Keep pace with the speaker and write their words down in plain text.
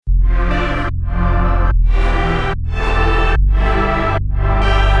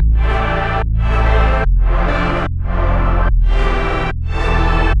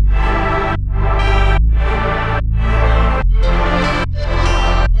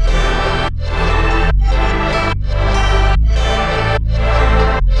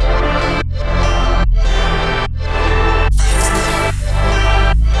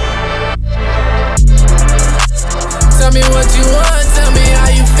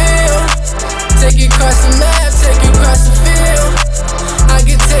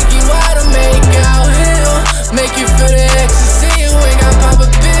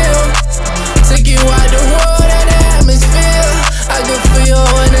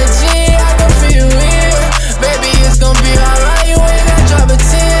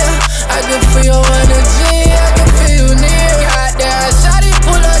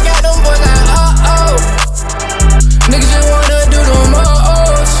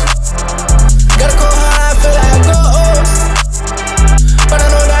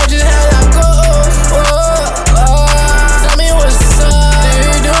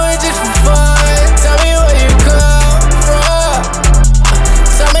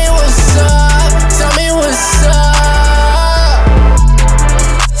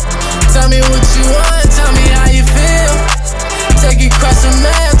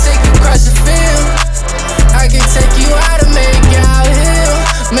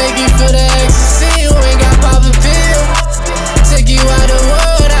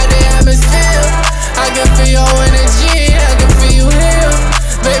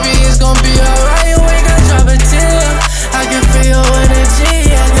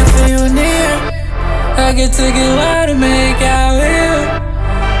I can take it wild to make out real.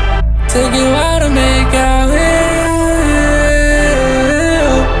 Take it wild to make out real.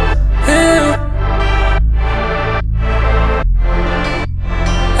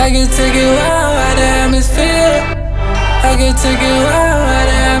 I can take it wild while the atmosphere. I can take it wild while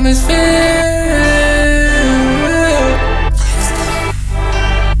the atmosphere.